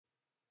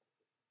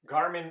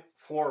Garmin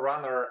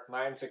Forerunner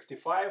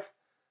 965.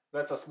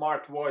 That's a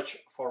smartwatch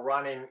for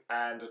running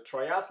and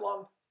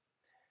triathlon.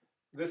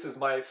 This is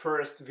my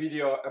first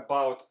video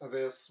about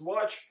this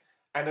watch,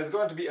 and it's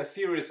going to be a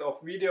series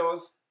of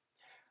videos.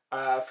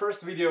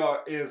 First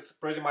video is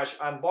pretty much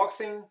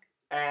unboxing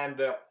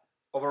and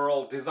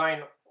overall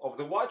design of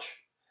the watch,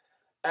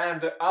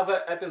 and the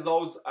other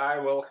episodes I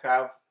will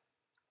have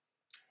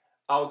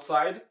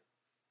outside,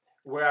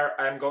 where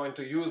I'm going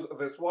to use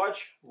this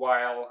watch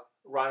while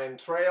running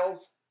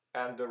trails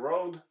and the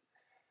road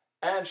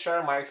and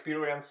share my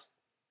experience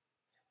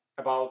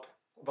about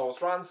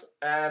those runs,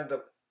 and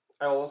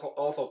I'll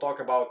also talk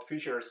about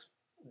features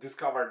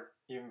discovered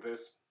in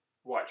this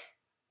watch.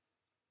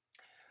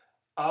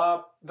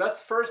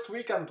 That's first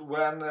weekend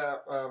when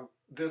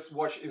this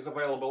watch is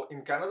available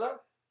in Canada,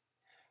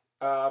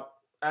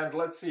 and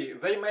let's see,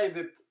 they made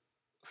it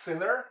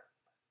thinner.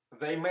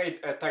 They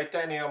made a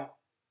titanium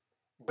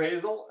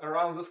bezel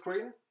around the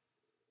screen.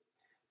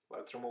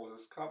 Let's remove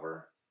this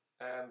cover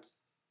and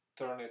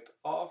turn it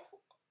off.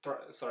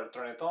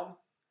 Turn it on.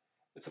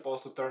 It's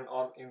supposed to turn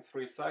on in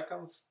 3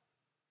 seconds.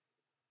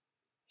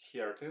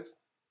 Here it is.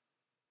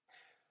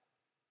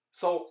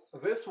 So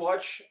this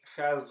watch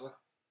has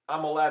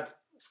AMOLED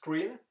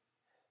screen,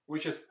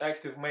 which is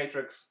active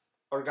matrix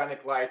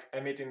organic light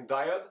emitting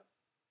diode,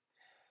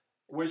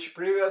 which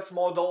previous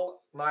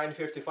model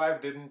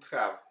 955 didn't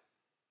have.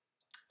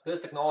 This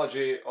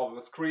technology of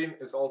the screen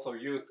is also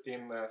used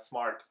in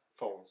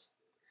smartphones.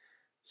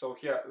 So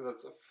here,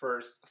 that's a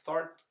first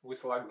start. We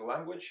select the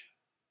language,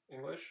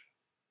 English,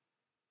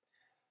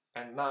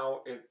 and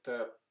now it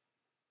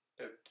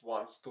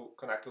wants to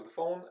connect to the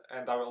phone,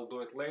 and I will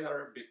do it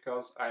later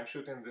because I'm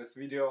shooting this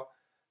video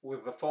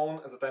with the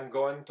phone that I'm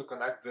going to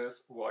connect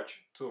this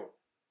watch to.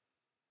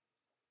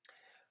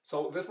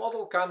 So this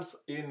model comes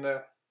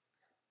in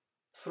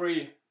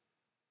 3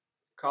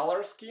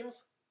 color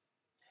schemes.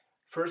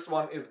 First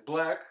one is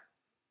black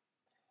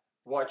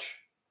watch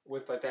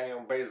with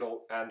titanium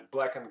bezel and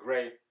black and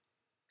gray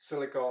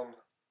silicone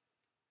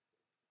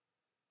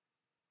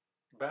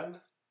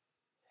band.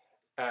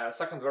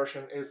 Second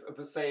version is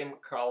the same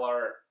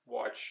color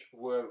watch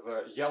with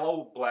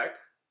yellow-black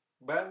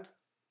band.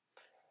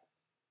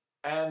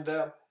 And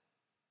the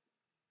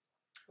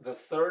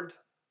third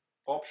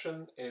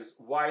option is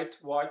white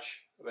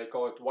watch, they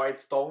call it white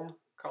stone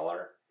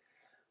color,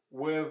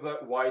 with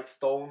white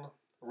stone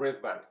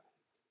wristband.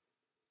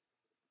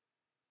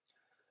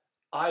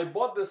 I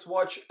bought this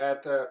watch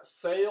at a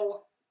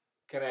sale,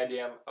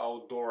 Canadian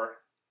outdoor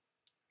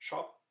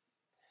shop.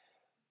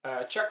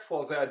 Check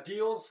for their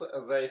deals.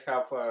 They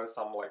have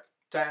some like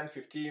 10,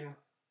 15,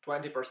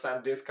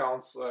 20%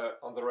 discounts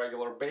on the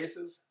regular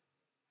basis.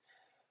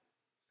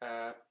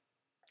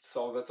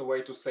 So that's a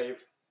way to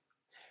save.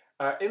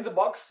 In the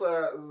box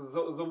there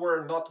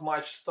were not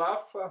much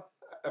stuff.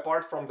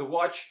 Apart from the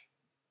watch,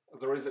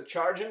 there is a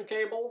charging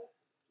cable.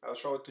 I'll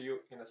show it to you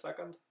in a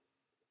second.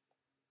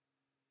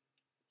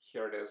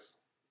 Here it is.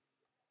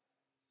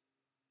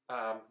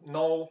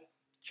 No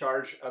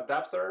charge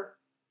adapter,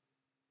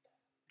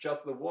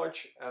 just the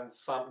watch and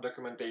some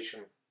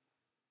documentation.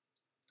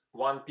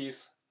 One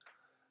piece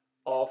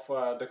of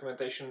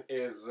documentation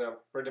is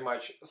pretty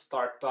much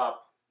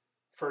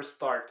first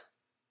start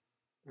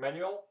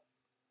manual,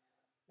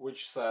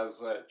 which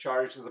says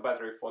charge the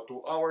battery for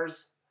 2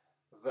 hours,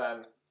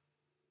 then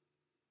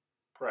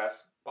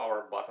press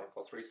power button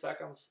for 3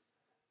 seconds,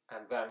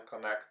 and then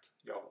connect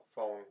your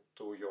phone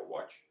to your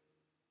watch.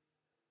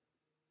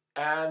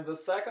 And the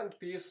second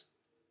piece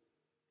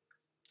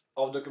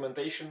of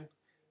documentation,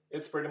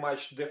 it's pretty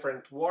much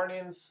different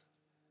warnings,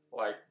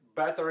 like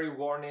battery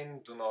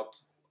warning: do not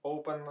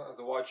open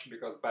the watch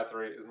because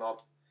battery is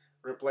not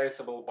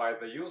replaceable by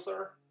the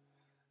user.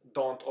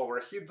 Don't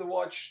overheat the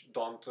watch,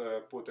 don't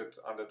put it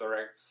under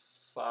direct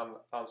sun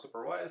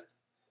unsupervised,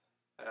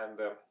 and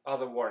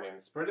other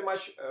warnings. Pretty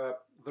much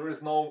there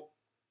is no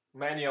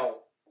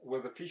manual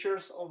with the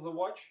features of the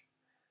watch,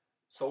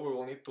 so we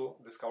will need to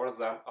discover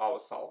them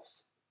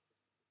ourselves.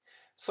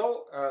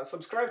 So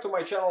subscribe to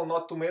my channel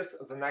not to miss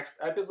the next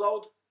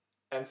episode,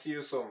 and see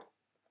you soon.